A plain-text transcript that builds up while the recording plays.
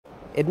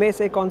It may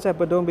say concept,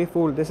 but don't be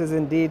fooled. This is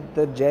indeed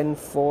the Gen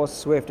 4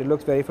 Swift. It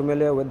looks very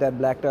familiar with that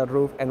blacked out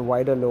roof and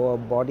wider lower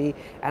body,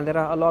 and there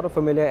are a lot of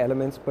familiar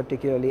elements,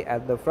 particularly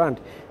at the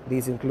front.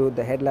 These include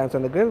the headlamps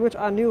on the grille, which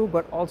are new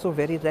but also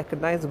very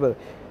recognizable.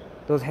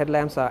 Those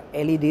headlamps are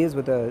LEDs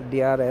with a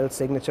DRL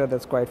signature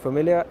that's quite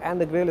familiar,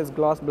 and the grille is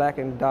gloss black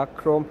and dark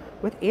chrome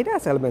with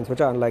ADAS elements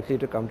which are unlikely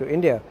to come to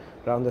India.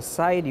 Around the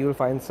side you'll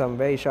find some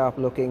very sharp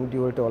looking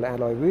dual tone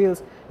alloy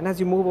wheels, and as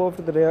you move over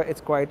to the rear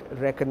it's quite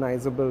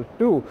recognizable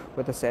too,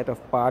 with a set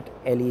of part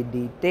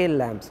LED tail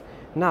lamps.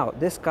 Now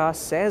this car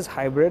says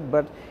hybrid,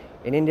 but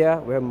in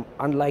India we're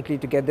unlikely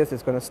to get this.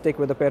 It's going to stick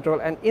with the petrol,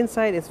 and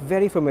inside it's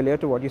very familiar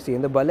to what you see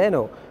in the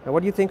Baleno. Now what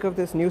do you think of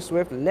this new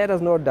Swift? Let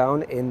us know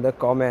down in the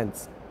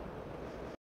comments.